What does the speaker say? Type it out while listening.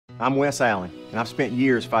I'm Wes Allen, and I've spent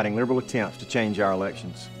years fighting liberal attempts to change our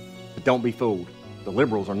elections. But don't be fooled. The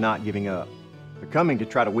liberals are not giving up. They're coming to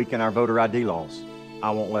try to weaken our voter ID laws.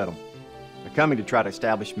 I won't let them. They're coming to try to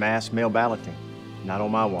establish mass mail balloting. Not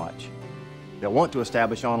on my watch. They'll want to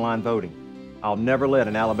establish online voting. I'll never let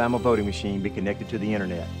an Alabama voting machine be connected to the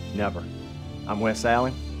internet. Never. I'm Wes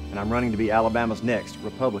Allen, and I'm running to be Alabama's next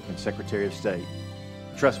Republican Secretary of State.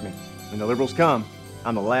 Trust me, when the liberals come,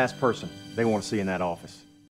 I'm the last person they want to see in that office.